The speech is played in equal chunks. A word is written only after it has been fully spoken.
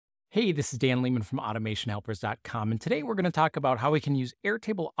Hey, this is Dan Lehman from AutomationHelpers.com, and today we're going to talk about how we can use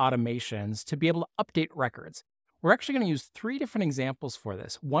Airtable Automations to be able to update records. We're actually going to use three different examples for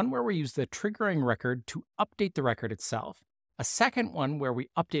this. One where we use the triggering record to update the record itself, a second one where we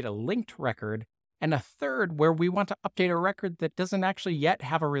update a linked record, and a third where we want to update a record that doesn't actually yet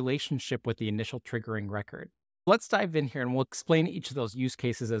have a relationship with the initial triggering record. Let's dive in here and we'll explain each of those use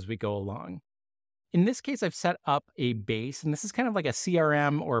cases as we go along. In this case, I've set up a base, and this is kind of like a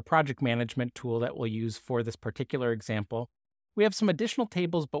CRM or a project management tool that we'll use for this particular example. We have some additional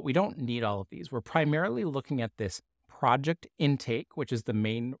tables, but we don't need all of these. We're primarily looking at this project intake, which is the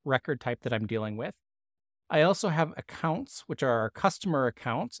main record type that I'm dealing with. I also have accounts, which are our customer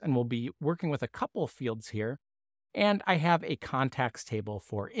accounts, and we'll be working with a couple of fields here. And I have a contacts table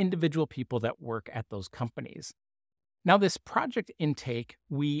for individual people that work at those companies. Now, this project intake,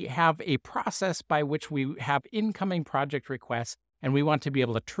 we have a process by which we have incoming project requests, and we want to be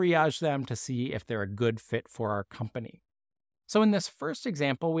able to triage them to see if they're a good fit for our company. So in this first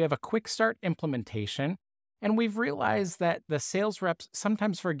example, we have a quick start implementation, and we've realized that the sales reps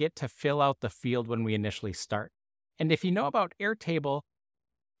sometimes forget to fill out the field when we initially start. And if you know about Airtable,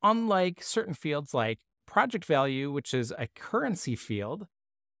 unlike certain fields like project value, which is a currency field,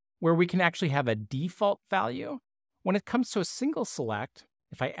 where we can actually have a default value, when it comes to a single select,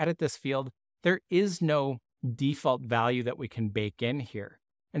 if I edit this field, there is no default value that we can bake in here.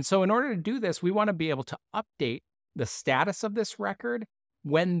 And so in order to do this, we want to be able to update the status of this record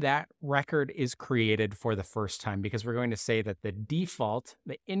when that record is created for the first time, because we're going to say that the default,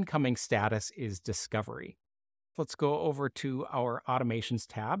 the incoming status is discovery. Let's go over to our automations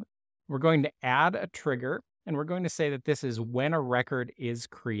tab. We're going to add a trigger, and we're going to say that this is when a record is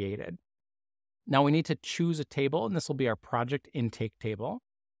created. Now we need to choose a table, and this will be our project intake table.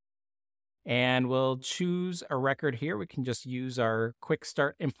 And we'll choose a record here. We can just use our quick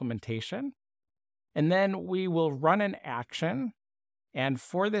start implementation. And then we will run an action. And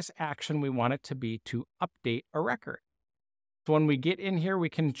for this action, we want it to be to update a record. So when we get in here, we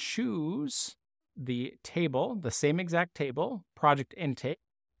can choose the table, the same exact table, project intake,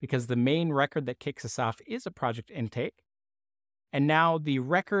 because the main record that kicks us off is a project intake. And now the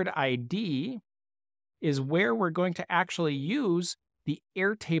record ID is where we're going to actually use the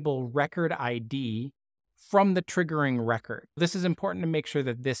Airtable record ID from the triggering record. This is important to make sure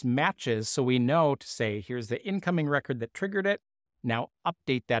that this matches so we know to say, here's the incoming record that triggered it. Now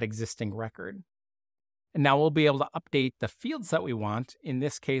update that existing record. And now we'll be able to update the fields that we want. In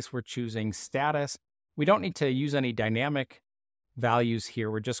this case, we're choosing status. We don't need to use any dynamic values here.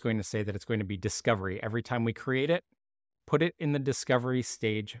 We're just going to say that it's going to be discovery. Every time we create it, put it in the discovery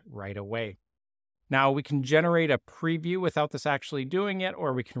stage right away. Now we can generate a preview without this actually doing it,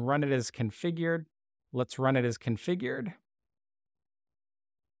 or we can run it as configured. Let's run it as configured.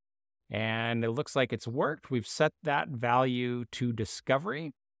 And it looks like it's worked. We've set that value to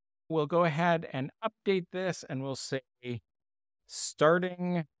discovery. We'll go ahead and update this, and we'll say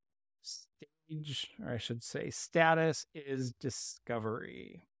starting stage, or I should say status is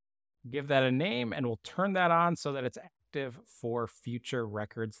discovery. Give that a name, and we'll turn that on so that it's active for future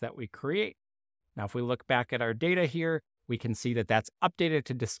records that we create. Now, if we look back at our data here, we can see that that's updated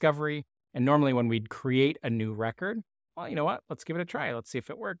to discovery. And normally when we'd create a new record, well, you know what? Let's give it a try. Let's see if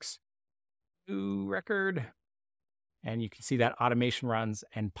it works. New record. And you can see that automation runs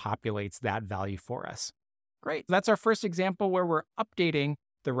and populates that value for us. Great. That's our first example where we're updating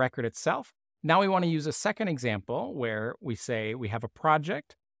the record itself. Now we want to use a second example where we say we have a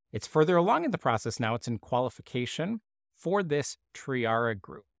project. It's further along in the process now. It's in qualification for this Triara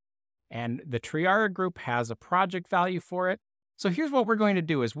group. And the Triara group has a project value for it. So here's what we're going to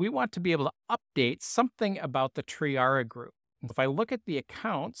do is we want to be able to update something about the Triara group. If I look at the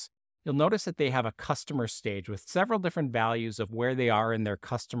accounts, you'll notice that they have a customer stage with several different values of where they are in their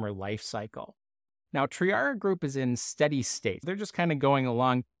customer life cycle. Now, Triara group is in steady state. They're just kind of going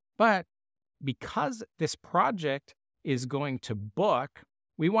along. But because this project is going to book,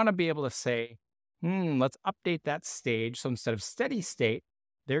 we want to be able to say, let's update that stage. So instead of steady state,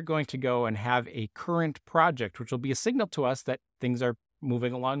 they're going to go and have a current project, which will be a signal to us that things are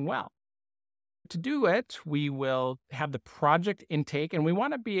moving along well. To do it, we will have the project intake, and we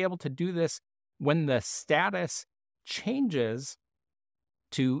want to be able to do this when the status changes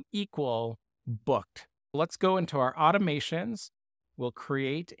to equal booked. Let's go into our automations. We'll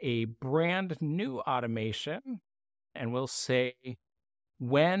create a brand new automation, and we'll say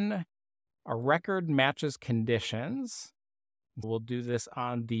when a record matches conditions. We'll do this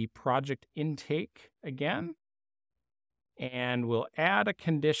on the project intake again. And we'll add a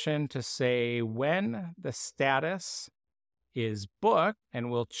condition to say when the status is booked,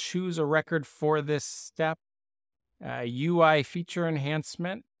 and we'll choose a record for this step. UI feature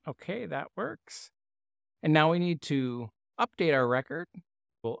enhancement. Okay, that works. And now we need to update our record.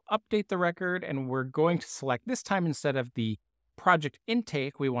 We'll update the record, and we're going to select this time instead of the project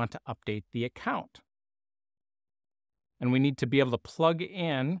intake, we want to update the account. And we need to be able to plug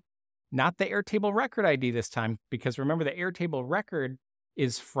in, not the Airtable record ID this time, because remember the Airtable record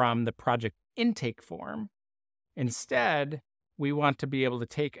is from the project intake form. Instead, we want to be able to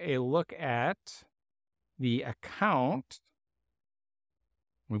take a look at the account.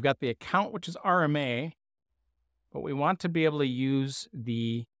 We've got the account, which is RMA, but we want to be able to use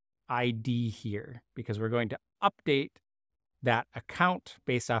the ID here because we're going to update that account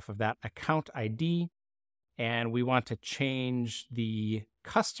based off of that account ID. And we want to change the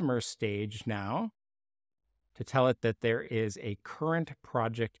customer stage now to tell it that there is a current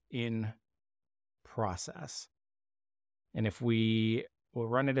project in process. And if we'll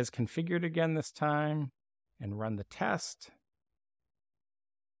run it as configured again this time and run the test.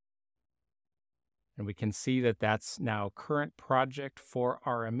 And we can see that that's now current project for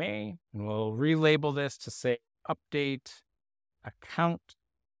RMA. And we'll relabel this to say update account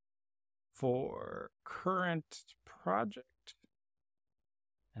for current project.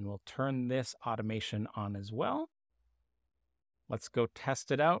 And we'll turn this automation on as well. Let's go test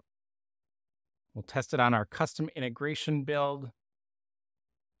it out. We'll test it on our custom integration build.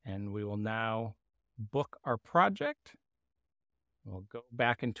 And we will now book our project. We'll go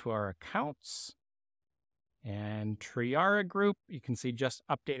back into our accounts. And Triara group, you can see just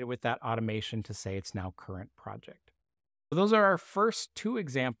updated with that automation to say it's now current project. So those are our first two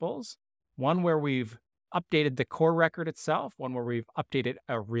examples. One where we've updated the core record itself, one where we've updated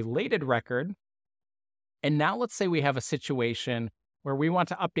a related record. And now let's say we have a situation where we want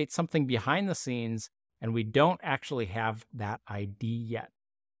to update something behind the scenes and we don't actually have that ID yet.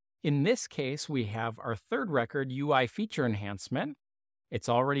 In this case, we have our third record, UI feature enhancement. It's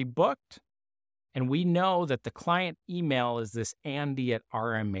already booked. And we know that the client email is this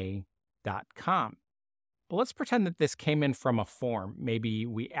andy@rma.com. But let's pretend that this came in from a form. Maybe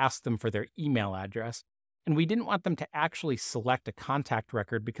we asked them for their email address, and we didn't want them to actually select a contact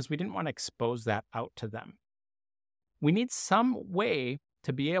record because we didn't want to expose that out to them. We need some way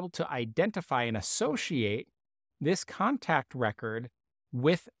to be able to identify and associate this contact record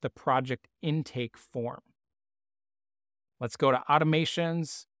with the project intake form. Let's go to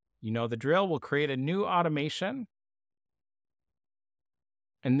automations. You know the drill. We'll create a new automation.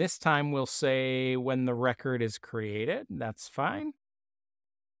 And this time we'll say when the record is created. That's fine.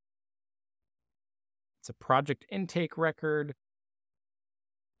 It's a project intake record.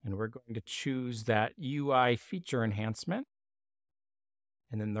 And we're going to choose that UI feature enhancement.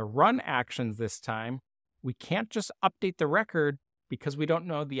 And then the run actions this time, we can't just update the record because we don't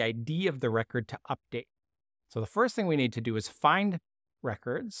know the ID of the record to update. So the first thing we need to do is find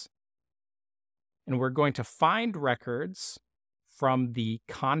records, and we're going to find records from the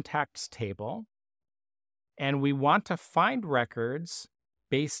contacts table, and we want to find records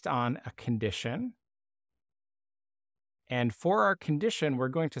based on a condition. And for our condition, we're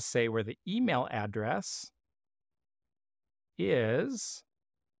going to say where the email address is.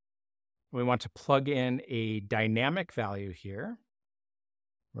 We want to plug in a dynamic value here.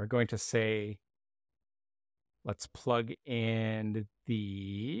 We're going to say, let's plug in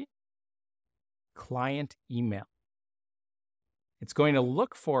the client email. It's going to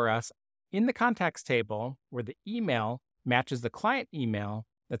look for us in the contacts table where the email matches the client email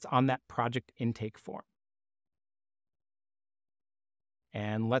that's on that project intake form.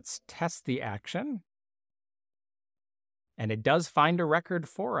 And let's test the action. And it does find a record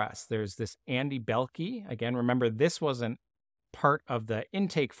for us. There's this Andy Belke. Again, remember, this wasn't part of the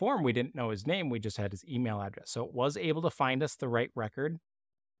intake form. We didn't know his name. We just had his email address. So it was able to find us the right record.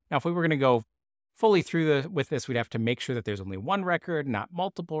 Now, if we were going to go fully through with this, we'd have to make sure that there's only one record, not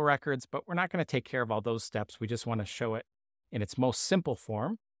multiple records, but we're not going to take care of all those steps. We just want to show it in its most simple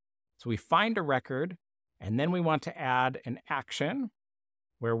form. So we find a record, and then we want to add an action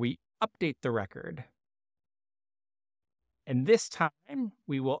where we update the record. And this time,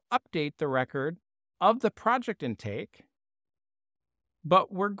 we will update the record of the project intake,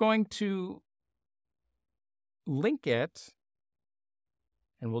 but we're going to link it,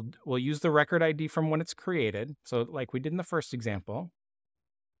 and we'll use the record ID from when it's created, so like we did in the first example.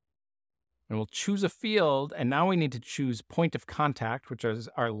 And we'll choose a field, and now we need to choose point of contact, which is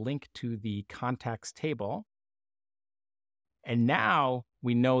our link to the contacts table. And now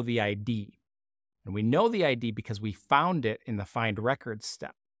we know the ID. And we know the ID because we found it in the Find Records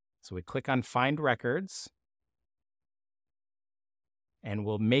step. So we click on Find Records. and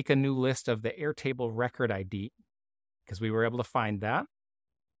we'll make a new list of the Airtable record ID because we were able to find that.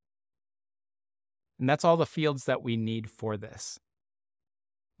 And that's all the fields that we need for this.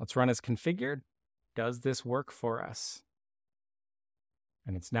 Let's run as configured. Does this work for us?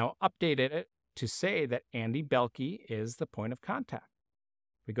 And it's now updated it to say that Andy Belke is the point of contact.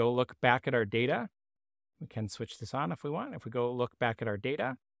 If we go look back at our data, we can switch this on if we want. If we go look back at our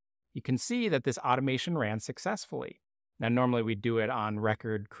data, you can see that this automation ran successfully. Now, normally we do it on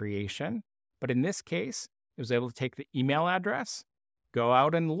record creation, but in this case, it was able to take the email address, go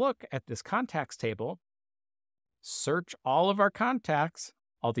out and look at this contacts table, search all of our contacts,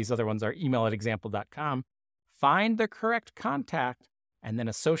 all these other ones are email@example.com, find the correct contact, and then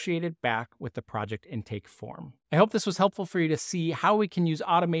associate it back with the project intake form. I hope this was helpful for you to see how we can use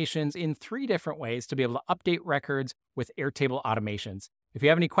automations in 3 different ways to be able to update records with Airtable Automations. If you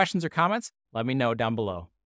have any questions or comments, let me know down below.